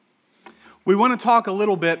We want to talk a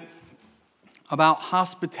little bit about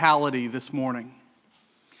hospitality this morning.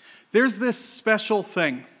 There's this special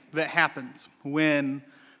thing that happens when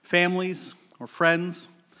families or friends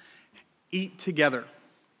eat together.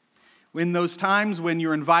 In those times when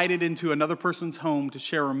you're invited into another person's home to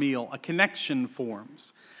share a meal, a connection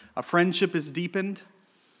forms. A friendship is deepened.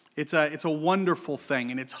 It's a wonderful thing,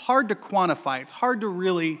 and it's hard to quantify. It's hard to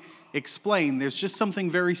really explain. There's just something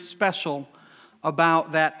very special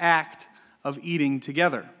about that act of eating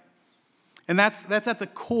together. And that's at the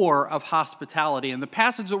core of hospitality. And the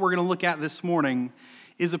passage that we're going to look at this morning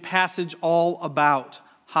is a passage all about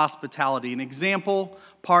hospitality, an example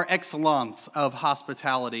par excellence of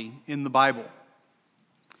hospitality in the Bible.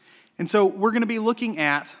 And so we're going to be looking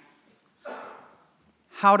at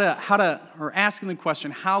asking the question,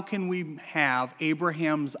 how can we have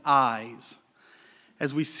Abraham's eyes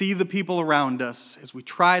as we see the people around us, as we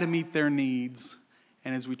try to meet their needs,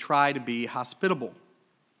 and as we try to be hospitable?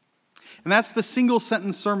 And that's the single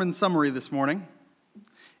sentence sermon summary this morning.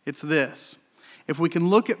 It's this: if we can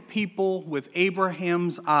look at people with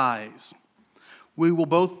Abraham's eyes, we will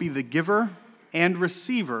both be the giver and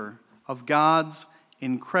receiver of God's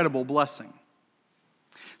incredible blessing.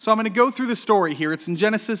 So I'm going to go through the story here. It's in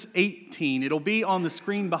Genesis 18. It'll be on the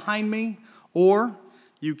screen behind me, or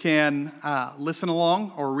you can listen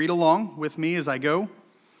along or read along with me as I go.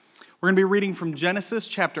 We're going to be reading from Genesis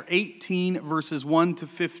chapter 18, verses 1 to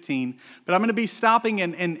 15. But I'm going to be stopping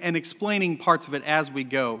and explaining parts of it as we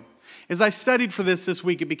go. As I studied for this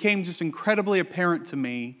week, it became just incredibly apparent to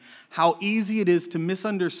me how easy it is to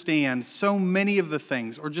misunderstand so many of the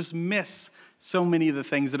things, or just miss so many of the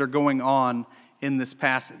things that are going on in this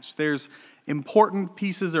passage. There's important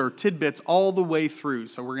pieces or tidbits all the way through,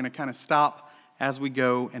 so we're going to kind of stop as we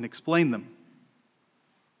go and explain them.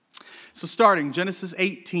 So starting, Genesis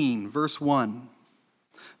 18, verse 1.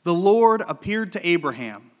 The Lord appeared to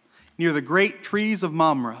Abraham near the great trees of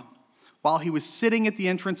Mamre, while he was sitting at the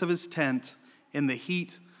entrance of his tent in the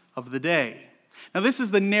heat of the day. Now this is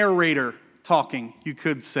the narrator talking, you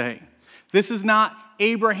could say. This is not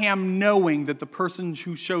Abraham knowing that the person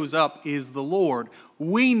who shows up is the Lord.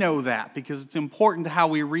 We know that because it's important to how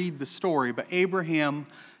we read the story, but Abraham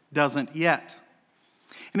doesn't yet.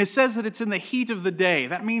 And it says that it's in the heat of the day.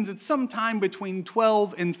 That means it's sometime between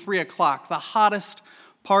 12 and 3 o'clock, the hottest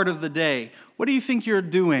part of the day. What do you think you're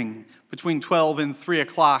doing between 12 and 3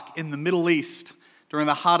 o'clock in the Middle East during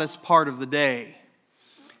the hottest part of the day?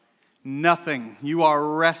 Nothing. You are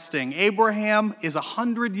resting. Abraham is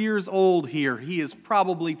 100 years old here. He is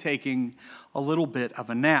probably taking a little bit of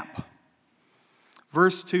a nap.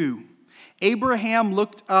 Verse 2. Abraham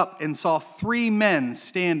looked up and saw 3 men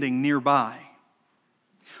standing nearby.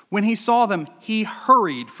 When he saw them, he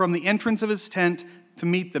hurried from the entrance of his tent to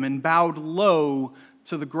meet them and bowed low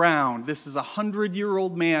to the ground. This is a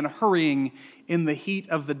 100-year-old man hurrying in the heat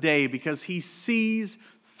of the day because he sees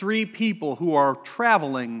 3 people who are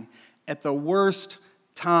traveling at the worst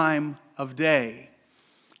time of day.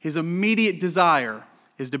 His immediate desire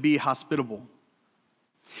is to be hospitable.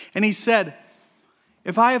 And he said,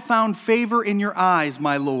 "If I have found favor in your eyes,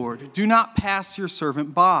 my Lord, do not pass your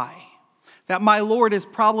servant by." That my Lord is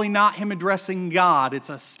probably not him addressing God. It's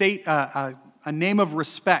a name of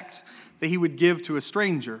respect that he would give to a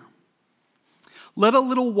stranger. "Let a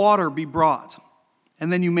little water be brought,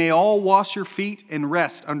 and then you may all wash your feet and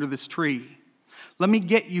rest under this tree. Let me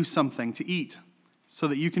get you something to eat so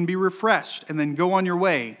that you can be refreshed and then go on your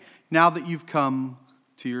way now that you've come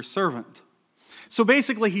to your servant." So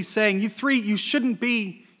basically he's saying, you shouldn't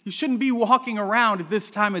be walking around at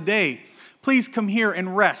this time of day. Please come here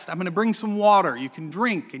and rest. I'm going to bring some water. You can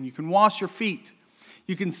drink and you can wash your feet.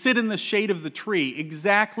 You can sit in the shade of the tree,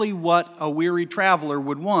 exactly what a weary traveler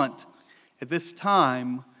would want at this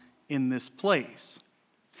time in this place.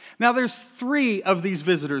 Now there's 3 of these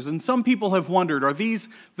visitors, and some people have wondered, are these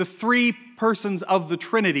the 3 persons of the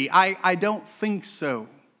Trinity? I don't think so.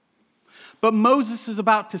 But Moses is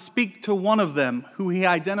about to speak to one of them who he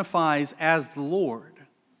identifies as the Lord.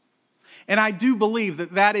 And I do believe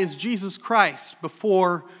that that is Jesus Christ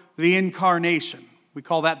before the incarnation. We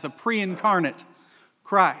call that the pre-incarnate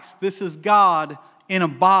Christ. This is God in a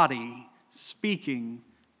body speaking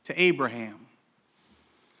to Abraham.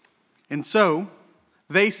 And so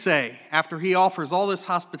they say, after he offers all this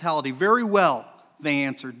hospitality, "Very well," they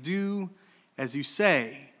answer, "do as you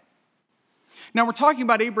say." Now we're talking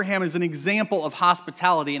about Abraham as an example of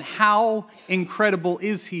hospitality, and how incredible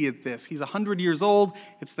is he at this? He's 100 years old.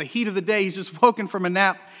 It's the heat of the day. He's just woken from a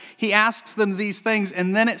nap. He asks them these things,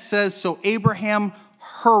 and then it says, so Abraham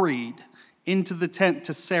hurried into the tent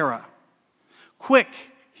to Sarah.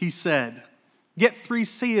 "Quick," he said, Get 3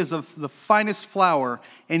 seahs of the finest flour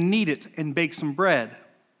and knead it and bake some bread."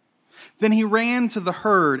 Then he ran to the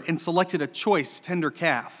herd and selected a choice tender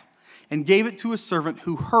calf and gave it to a servant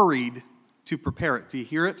who hurried to prepare it. Do you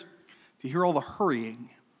hear it? Do you hear all the hurrying?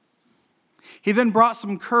 He then brought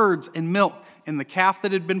some curds and milk and the calf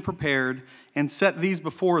that had been prepared and set these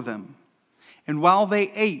before them. And while they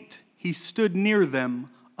ate, he stood near them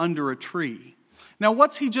under a tree. Now,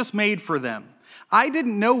 what's he just made for them? I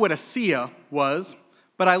didn't know what a seah was,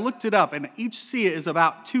 but I looked it up, and each seah is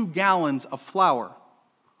about 2 gallons of flour.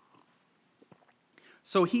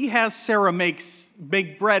 So he has Sarah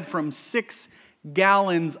bake bread from 6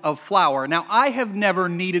 gallons of flour. Now, I have never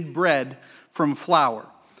kneaded bread from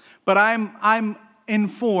flour, but I'm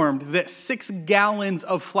informed that 6 gallons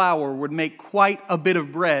of flour would make quite a bit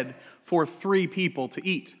of bread for 3 people to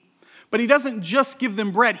eat. But he doesn't just give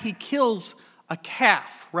them bread, he kills a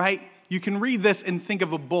calf, right? You can read this and think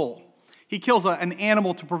of a bull. He kills an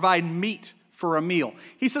animal to provide meat for a meal.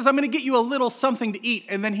 He says, "I'm going to get you a little something to eat,"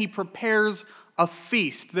 and then he prepares a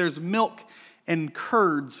feast. There's milk and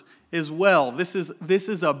curds as well. This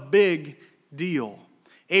is a big deal.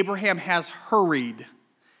 Abraham has hurried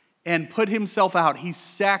and put himself out. He's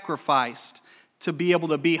sacrificed to be able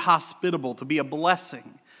to be hospitable, to be a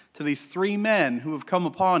blessing to these 3 men who have come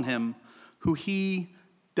upon him who he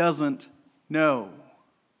doesn't know.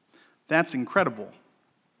 That's incredible.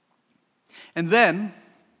 And then,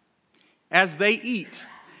 as they eat,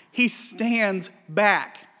 he stands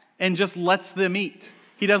back and just lets them eat.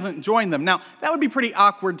 He doesn't join them. Now, that would be pretty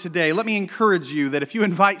awkward today. Let me encourage you that if you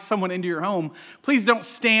invite someone into your home, please don't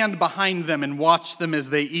stand behind them and watch them as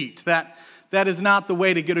they eat. That is not the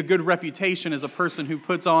way to get a good reputation as a person who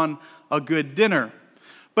puts on a good dinner.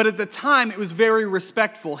 But at the time, it was very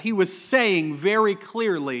respectful. He was saying very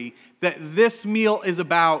clearly that this meal is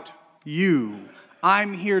about you.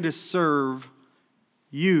 I'm here to serve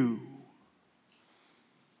you.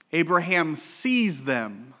 Abraham sees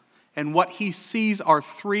them, and what he sees are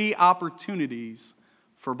 3 opportunities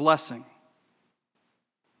for blessing.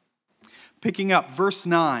 Picking up verse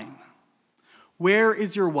 9. "Where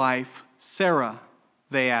is your wife, Sarah?"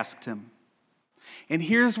 they asked him. And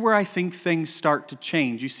here's where I think things start to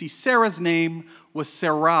change. You see, Sarah's name was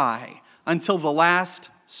Sarai until the last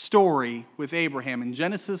story with Abraham. In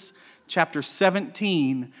Genesis chapter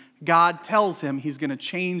 17, God tells him he's going to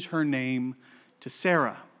change her name to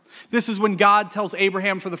Sarah. This is when God tells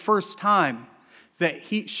Abraham for the first time that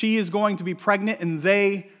she is going to be pregnant and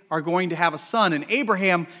they are going to have a son. And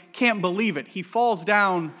Abraham can't believe it. He falls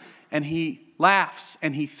down and he laughs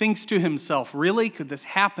and he thinks to himself, "Really? Could this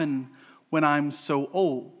happen when I'm so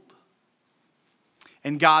old?"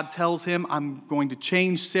 And God tells him, "I'm going to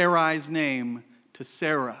change Sarai's name to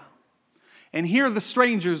Sarah." And here the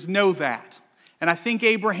strangers know that. And I think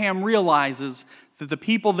Abraham realizes that the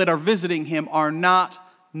people that are visiting him are not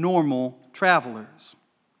normal travelers.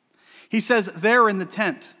 He says, "They're in the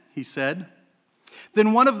tent," he said.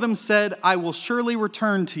 Then one of them said, "I will surely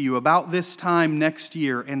return to you about this time next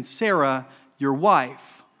year, and Sarah, your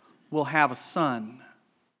wife, will have a son."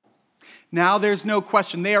 Now there's no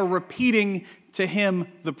question. They are repeating to him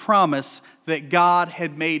the promise that God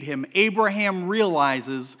had made him. Abraham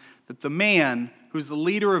realizes that the man who's the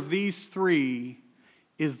leader of these 3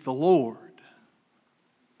 is the Lord,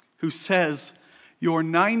 who says, "Your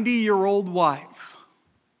 90-year-old wife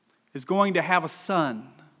is going to have a son.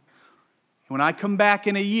 When I come back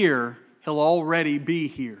in a year, he'll already be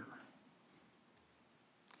here."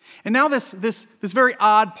 And now this very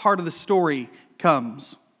odd part of the story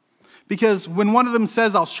comes. Because when one of them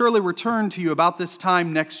says, "I'll surely return to you about this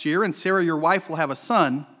time next year, and Sarah, your wife, will have a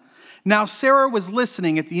son," now Sarah was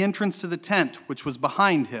listening at the entrance to the tent, which was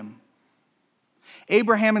behind him.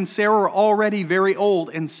 Abraham and Sarah were already very old,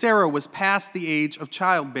 and Sarah was past the age of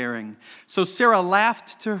childbearing. So Sarah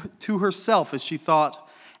laughed to herself as she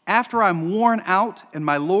thought, "After I'm worn out and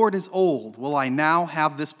my Lord is old, will I now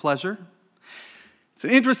have this pleasure?" It's an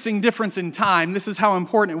interesting difference in time. This is how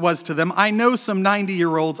important it was to them. I know some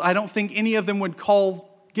 90-year-olds. I don't think any of them would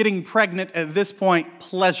call getting pregnant at this point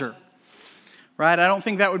pleasure, right? I don't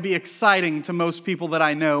think that would be exciting to most people that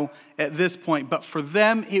I know at this point. But for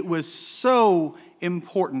them, it was so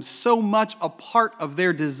important, so much a part of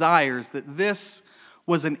their desires that this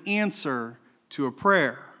was an answer to a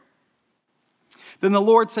prayer. Then the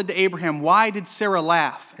Lord said to Abraham, "Why did Sarah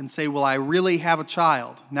laugh and say, 'Will I really have a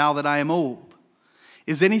child now that I am old?'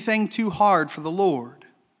 Is anything too hard for the Lord?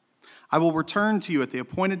 I will return to you at the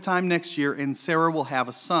appointed time next year, and Sarah will have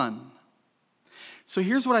a son." So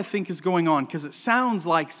here's what I think is going on, because it sounds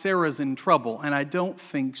like Sarah's in trouble, and I don't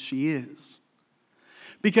think she is.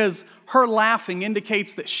 because her laughing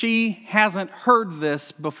indicates that she hasn't heard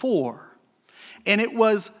this before. And it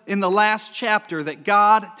was in the last chapter that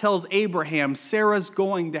God tells Abraham Sarah's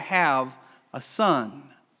going to have a son.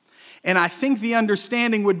 And I think the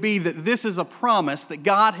understanding would be that this is a promise that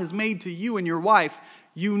God has made to you and your wife.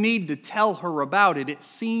 You need to tell her about it. It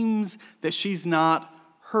seems that she's not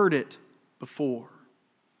heard it before.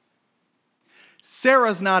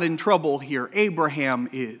 Sarah's not in trouble here. Abraham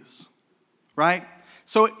is, right?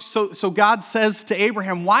 So God says to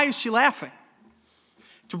Abraham, why is she laughing?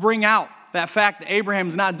 To bring out that fact that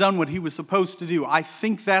Abraham's not done what he was supposed to do. I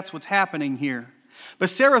think that's what's happening here. But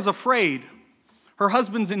Sarah's afraid. Her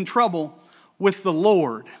husband's in trouble with the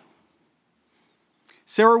Lord.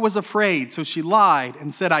 Sarah was afraid, so she lied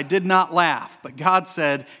and said, I did not laugh. But God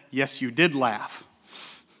said, yes, you did laugh.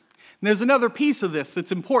 And there's another piece of this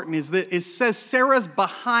that's important, is that it says Sarah's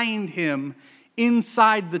behind him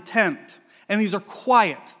inside the tent. And these are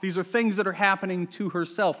quiet. These are things that are happening to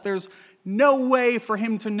herself. There's no way for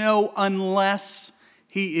him to know unless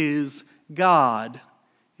he is God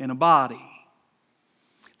in a body.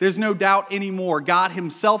 There's no doubt anymore. God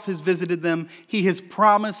himself has visited them. He has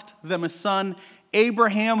promised them a son.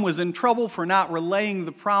 Abraham was in trouble for not relaying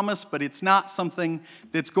the promise, but it's not something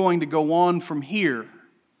that's going to go on from here.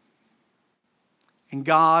 And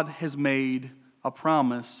God has made a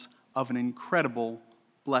promise of an incredible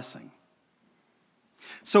blessing.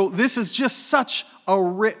 So this is just such a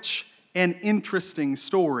rich and interesting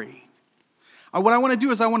story. What I want to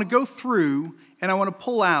do is I want to go through and I want to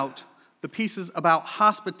pull out the pieces about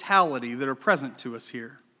hospitality that are present to us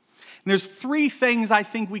here. And there's 3 things I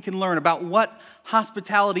think we can learn about what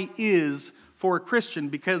hospitality is for a Christian,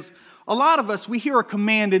 because a lot of us, we hear a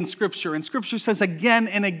command in Scripture, and Scripture says again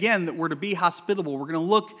and again that we're to be hospitable. We're going to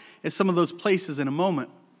look at some of those places in a moment.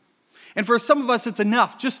 And for some of us, it's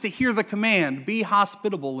enough just to hear the command, be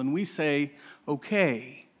hospitable, and we say,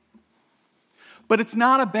 okay. But it's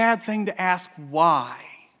not a bad thing to ask why.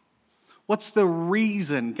 What's the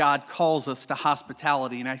reason God calls us to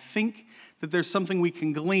hospitality? And I think that there's something we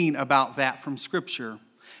can glean about that from Scripture,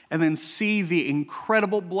 and then see the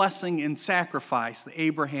incredible blessing and sacrifice that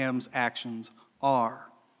Abraham's actions are.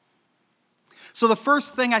 So the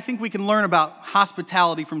first thing I think we can learn about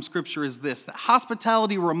hospitality from Scripture is this, that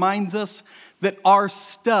hospitality reminds us that our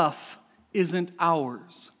stuff isn't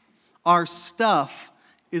ours. Our stuff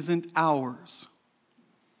isn't ours.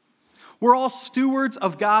 We're all stewards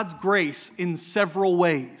of God's grace in several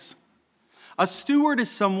ways. A steward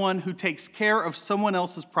is someone who takes care of someone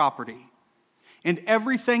else's property. And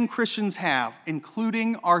everything Christians have,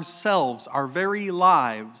 including ourselves, our very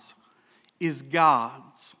lives, is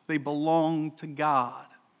God's. They belong to God.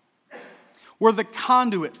 We're the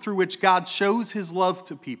conduit through which God shows his love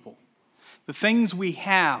to people. The things we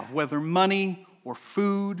have, whether money or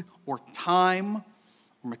food or time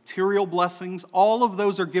or material blessings, all of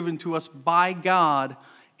those are given to us by God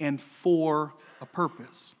and for a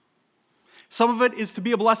purpose. Some of it is to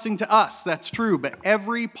be a blessing to us, that's true, but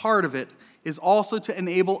every part of it is also to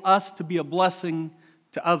enable us to be a blessing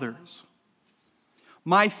to others.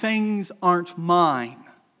 My things aren't mine,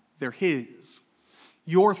 they're his.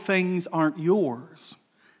 Your things aren't yours,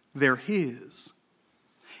 they're his.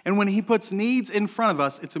 And when he puts needs in front of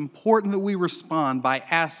us, it's important that we respond by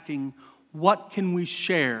asking, what can we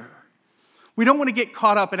share? We don't want to get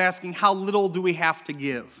caught up in asking, how little do we have to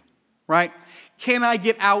give, right? Can I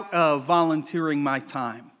get out of volunteering my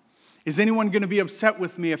time? Is anyone going to be upset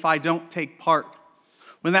with me if I don't take part?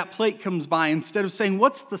 When that plate comes by, instead of saying,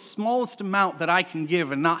 what's the smallest amount that I can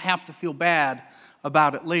give and not have to feel bad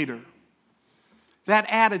about it later? That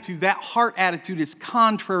attitude, that heart attitude is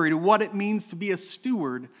contrary to what it means to be a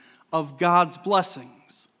steward of God's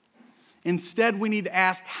blessings. Instead, we need to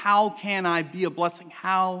ask, how can I be a blessing?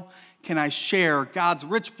 How can I share God's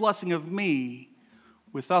rich blessing of me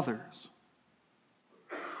with others?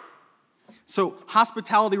 So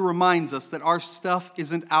hospitality reminds us that our stuff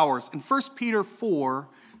isn't ours. And 1 Peter 4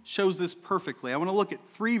 shows this perfectly. I want to look at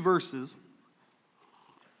 3 verses.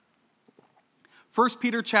 1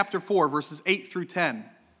 Peter chapter 4, verses 8 through 10.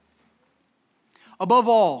 Above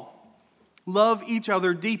all, love each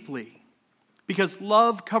other deeply, because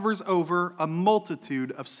love covers over a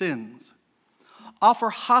multitude of sins. Offer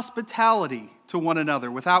hospitality to one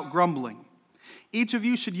another without grumbling. Each of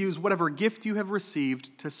you should use whatever gift you have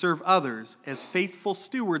received to serve others as faithful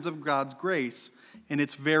stewards of God's grace in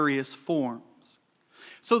its various forms.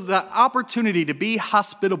 So the opportunity to be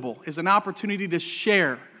hospitable is an opportunity to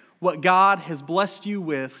share what God has blessed you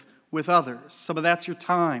with others. Some of that's your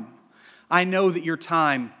time. I know that your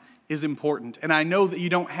time is important, and I know that you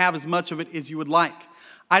don't have as much of it as you would like.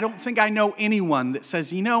 I don't think I know anyone that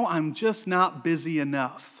says, I'm just not busy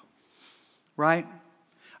enough, right?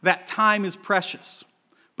 That time is precious,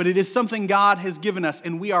 but it is something God has given us,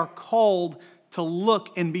 and we are called to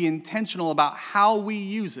look and be intentional about how we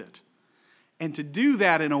use it, and to do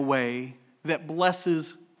that in a way that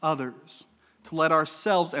blesses others, to let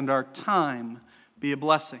ourselves and our time be a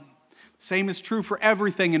blessing. Same is true for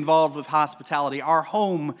everything involved with hospitality. Our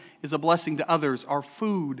home is a blessing to others. Our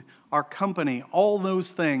food, our company, all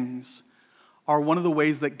those things are one of the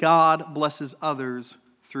ways that God blesses others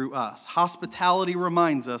through us. Hospitality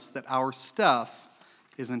reminds us that our stuff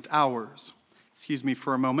isn't ours. Excuse me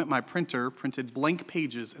for a moment. My printer printed blank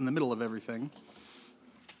pages in the middle of everything.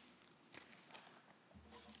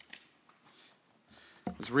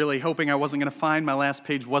 I was really hoping I wasn't going to find my last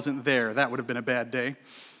page wasn't there. That would have been a bad day.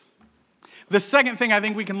 The second thing I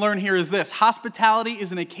think we can learn here is this. Hospitality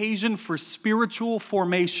is an occasion for spiritual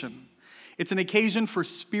formation. It's an occasion for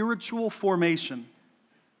spiritual formation.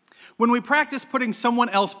 When we practice putting someone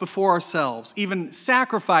else before ourselves, even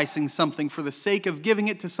sacrificing something for the sake of giving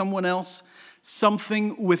it to someone else,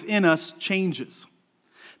 something within us changes.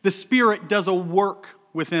 The Spirit does a work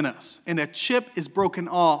within us, and a chip is broken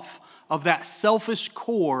off of that selfish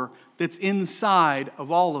core that's inside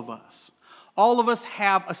of all of us. All of us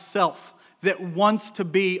have a self that wants to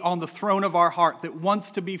be on the throne of our heart, that wants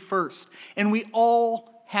to be first. And we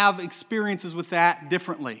all have experiences with that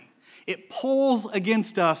differently. It pulls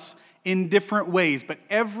against us in different ways, but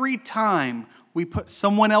every time we put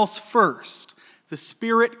someone else first, the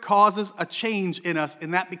Spirit causes a change in us,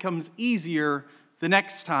 and that becomes easier the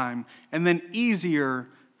next time, and then easier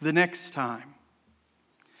the next time.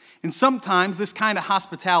 And sometimes this kind of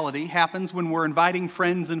hospitality happens when we're inviting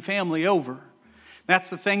friends and family over.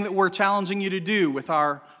 That's the thing that we're challenging you to do with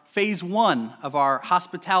our phase 1 of our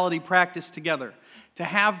hospitality practice together. To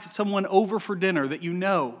have someone over for dinner that you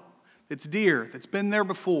know, that's dear, that's been there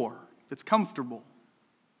before, that's comfortable.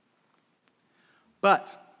 But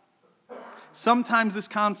sometimes this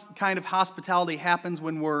kind of hospitality happens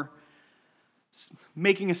when we're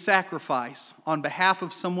making a sacrifice on behalf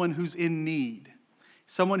of someone who's in need,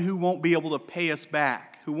 someone who won't be able to pay us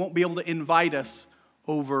back, who won't be able to invite us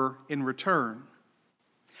over in return.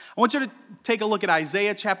 I want you to take a look at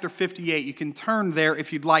Isaiah chapter 58. You can turn there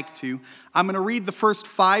if you'd like to. I'm going to read the first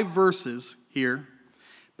 5 verses here,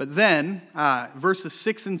 but then verses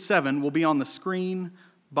 6 and 7 will be on the screen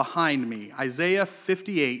behind me. Isaiah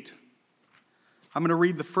 58. I'm going to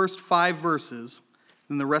read the first 5 verses,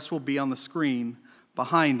 and the rest will be on the screen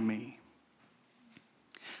behind me.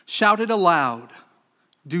 Shout it aloud.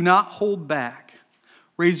 Do not hold back.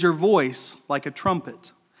 Raise your voice like a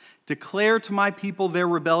trumpet. Declare to my people their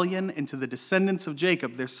rebellion, and to the descendants of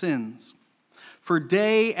Jacob their sins. For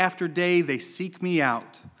day after day they seek me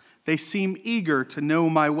out. They seem eager to know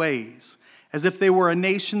my ways, as if they were a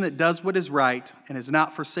nation that does what is right and has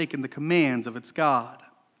not forsaken the commands of its God.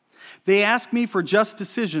 They ask me for just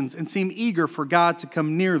decisions and seem eager for God to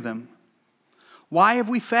come near them. Why have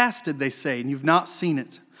we fasted, they say, and you've not seen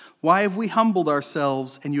it? Why have we humbled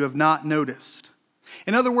ourselves and you have not noticed?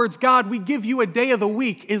 In other words, God, we give you a day of the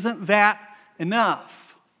week. Isn't that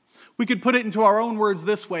enough? We could put it into our own words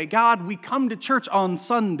this way. God, we come to church on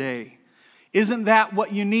Sunday. Isn't that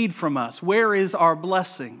what you need from us? Where is our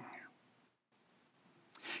blessing?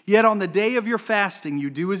 Yet on the day of your fasting, you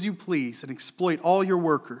do as you please and exploit all your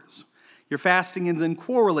workers. Your fasting ends in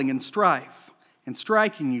quarreling and strife and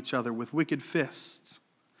striking each other with wicked fists.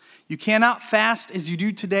 You cannot fast as you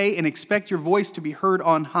do today and expect your voice to be heard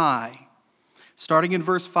on high. Starting in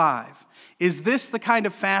verse 5, is this the kind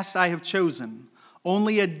of fast I have chosen?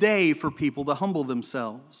 Only a day for people to humble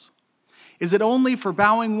themselves. Is it only for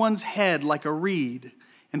bowing one's head like a reed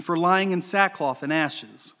and for lying in sackcloth and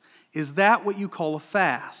ashes? Is that what you call a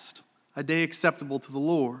fast, a day acceptable to the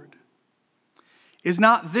Lord? Is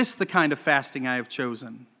not this the kind of fasting I have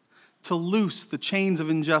chosen? To loose the chains of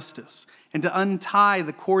injustice and to untie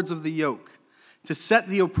the cords of the yoke, to set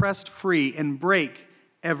the oppressed free and break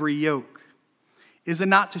every yoke. Is it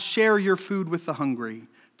not to share your food with the hungry,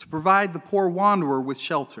 to provide the poor wanderer with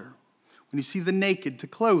shelter, when you see the naked to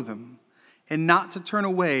clothe them, and not to turn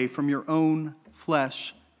away from your own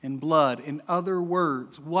flesh and blood? In other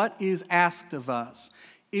words, what is asked of us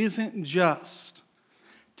isn't just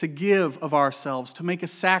to give of ourselves, to make a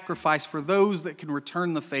sacrifice for those that can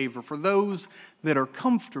return the favor, for those that are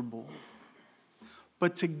comfortable,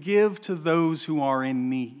 but to give to those who are in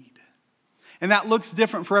need. And that looks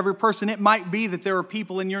different for every person. It might be that there are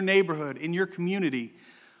people in your neighborhood, in your community,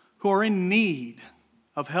 who are in need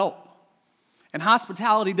of help. And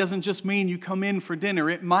hospitality doesn't just mean you come in for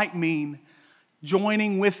dinner. It might mean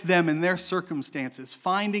joining with them in their circumstances,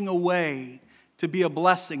 finding a way to be a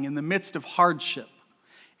blessing in the midst of hardship,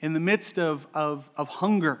 in the midst of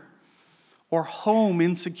hunger or home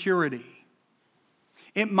insecurity.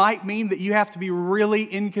 It might mean that you have to be really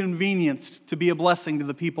inconvenienced to be a blessing to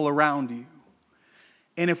the people around you.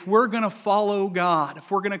 And if we're going to follow God,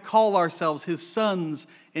 if we're going to call ourselves His sons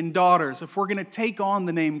and daughters, if we're going to take on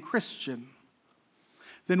the name Christian,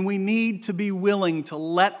 then we need to be willing to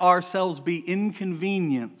let ourselves be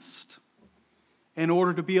inconvenienced in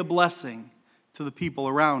order to be a blessing to the people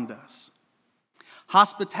around us.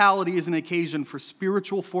 Hospitality is an occasion for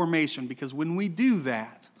spiritual formation, because when we do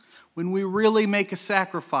that, when we really make a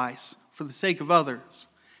sacrifice for the sake of others,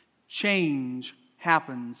 change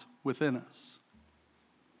happens within us.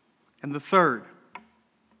 And the third,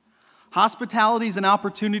 hospitality is an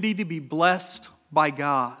opportunity to be blessed by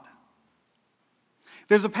God.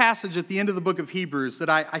 There's a passage at the end of the book of Hebrews that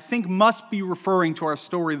I think must be referring to our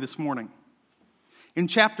story this morning. In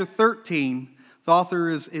chapter 13, the author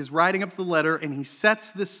is writing up the letter, and he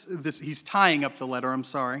sets he's tying up the letter,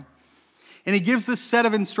 and he gives this set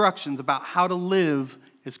of instructions about how to live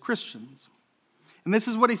as Christians. And this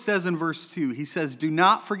is what he says in verse 2. He says, "Do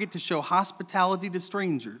not forget to show hospitality to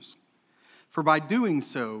strangers, for by doing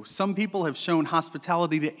so, some people have shown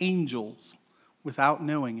hospitality to angels without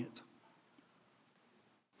knowing it."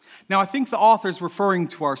 Now, I think the author's referring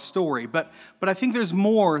to our story, but I think there's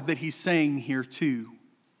more that he's saying here too.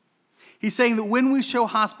 He's saying that when we show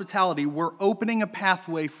hospitality, we're opening a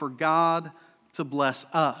pathway for God to bless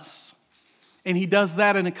us. And He does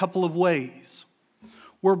that in a couple of ways.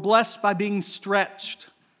 We're blessed by being stretched.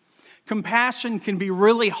 Compassion can be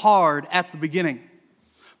really hard at the beginning.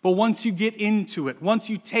 But once you get into it, once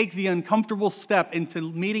you take the uncomfortable step into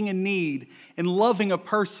meeting a need and loving a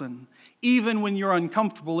person, even when you're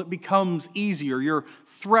uncomfortable, it becomes easier. Your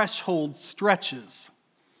threshold stretches.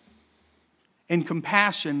 And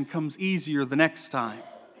compassion comes easier the next time.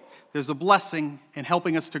 There's a blessing in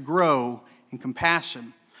helping us to grow in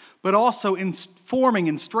compassion, but also in forming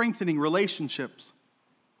and strengthening relationships.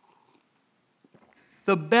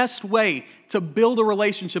 The best way to build a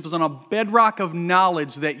relationship is on a bedrock of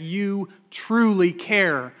knowledge that you truly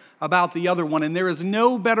care about the other one. And there is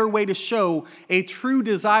no better way to show a true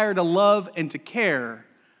desire to love and to care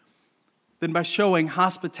than by showing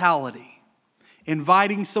hospitality.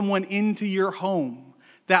 Inviting someone into your home,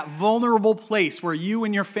 that vulnerable place where you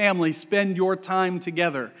and your family spend your time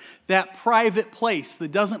together, that private place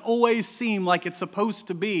that doesn't always seem like it's supposed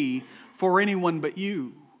to be for anyone but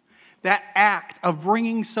you. That act of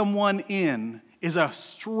bringing someone in is a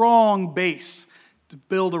strong base to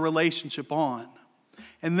build a relationship on.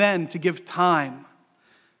 And then to give time,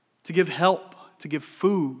 to give help, to give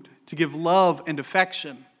food, to give love and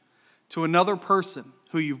affection to another person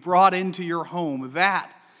who you've brought into your home.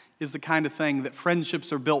 That is the kind of thing that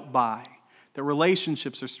friendships are built by, that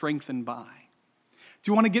relationships are strengthened by.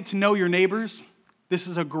 Do you want to get to know your neighbors? This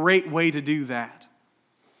is a great way to do that.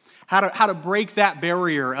 How to break that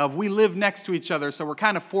barrier of we live next to each other, so we're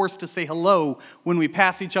kind of forced to say hello when we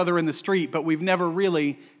pass each other in the street, but we've never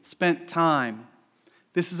really spent time.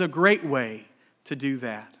 This is a great way to do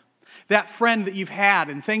that. That friend that you've had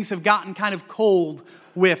and things have gotten kind of cold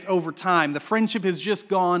with over time. The friendship has just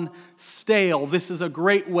gone stale. This is a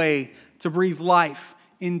great way to breathe life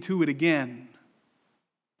into it again.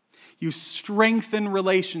 You strengthen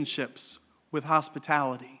relationships with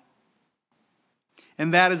hospitality.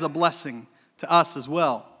 And that is a blessing to us as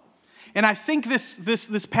well. And I think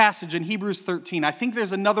this passage in Hebrews 13, I think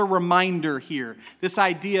there's another reminder here. This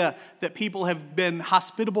idea that people have been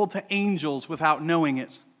hospitable to angels without knowing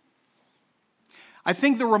it. I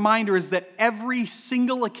think the reminder is that every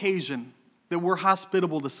single occasion that we're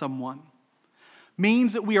hospitable to someone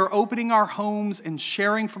means that we are opening our homes and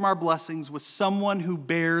sharing from our blessings with someone who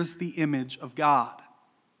bears the image of God.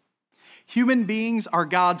 Human beings are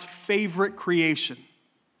God's favorite creation.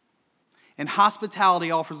 And hospitality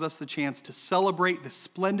offers us the chance to celebrate the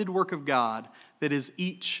splendid work of God that is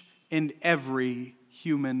each and every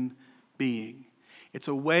human being. It's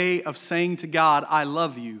a way of saying to God, I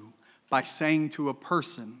love you, by saying to a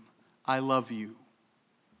person, I love you.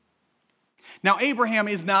 Now, Abraham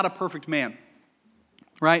is not a perfect man,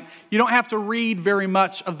 right? You don't have to read very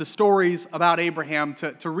much of the stories about Abraham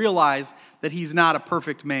to realize that he's not a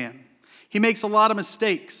perfect man. He makes a lot of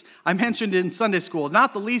mistakes. I mentioned in Sunday school,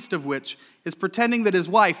 not the least of which is pretending that his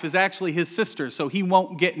wife is actually his sister so he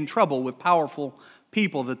won't get in trouble with powerful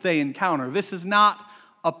people that they encounter. This is not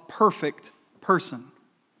a perfect person.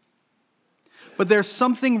 But there's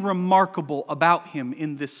something remarkable about him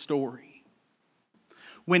in this story.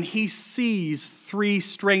 when he sees 3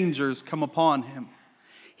 strangers come upon him.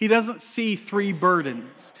 He doesn't see 3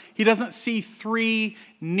 burdens. He doesn't see 3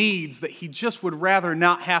 needs that he just would rather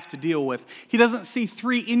not have to deal with. He doesn't see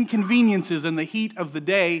 3 inconveniences in the heat of the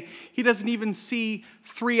day. He doesn't even see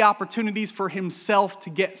 3 opportunities for himself to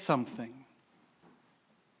get something.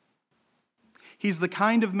 He's the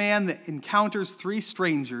kind of man that encounters 3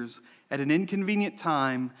 strangers at an inconvenient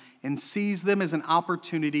time and sees them as an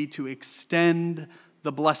opportunity to extend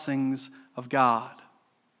the blessings of God.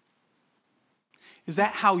 Is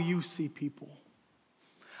that how you see people?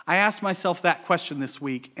 I asked myself that question this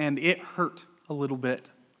week, and it hurt a little bit.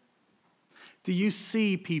 Do you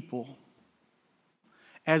see people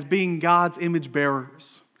as being God's image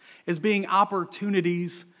bearers, as being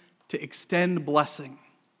opportunities to extend blessing?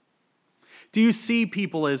 Do you see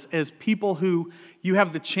people as people who you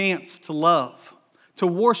have the chance to love, to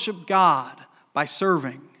worship God by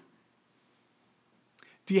serving?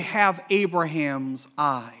 Do you have Abraham's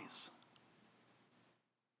eyes?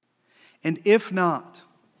 And if not,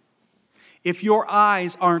 if your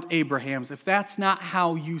eyes aren't Abraham's, if that's not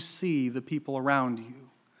how you see the people around you,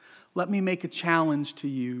 let me make a challenge to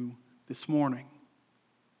you this morning.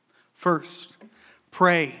 First,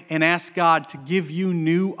 pray and ask God to give you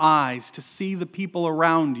new eyes to see the people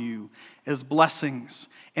around you as blessings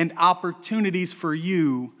and opportunities for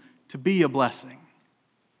you to be a blessing.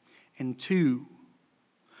 And 2,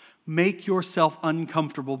 make yourself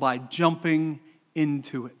uncomfortable by jumping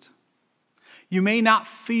into it. You may not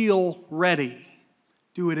feel ready.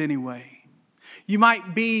 Do it anyway. You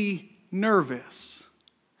might be nervous.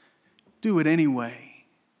 Do it anyway.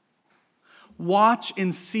 Watch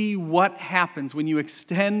and see what happens when you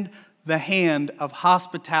extend the hand of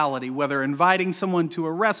hospitality, whether inviting someone to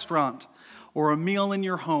a restaurant or a meal in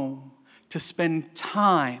your home, to spend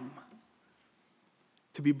time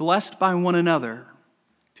to be blessed by one another,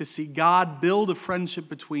 to see God build a friendship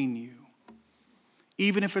between you.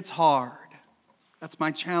 Even if it's hard, that's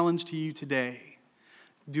my challenge to you today.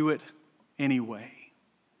 Do it anyway.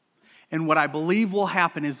 And what I believe will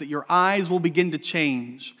happen is that your eyes will begin to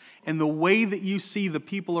change, and the way that you see the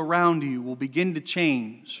people around you will begin to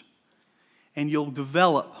change, and you'll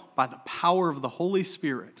develop, by the power of the Holy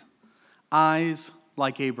Spirit, eyes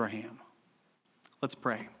like Abraham. Let's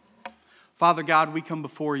pray. Father God, we come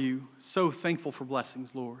before you so thankful for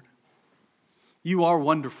blessings, Lord. You are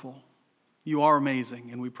wonderful. You are amazing,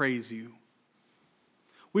 and we praise you.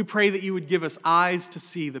 We pray that you would give us eyes to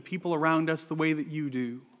see the people around us the way that you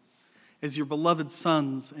do, as your beloved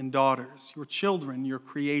sons and daughters, your children, your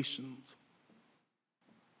creations.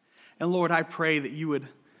 And Lord, I pray that you would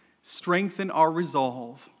strengthen our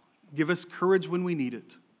resolve, give us courage when we need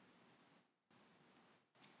it,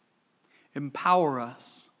 empower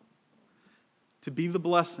us to be the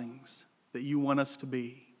blessings that you want us to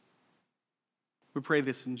be. We pray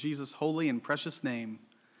this in Jesus' holy and precious name.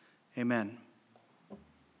 Amen.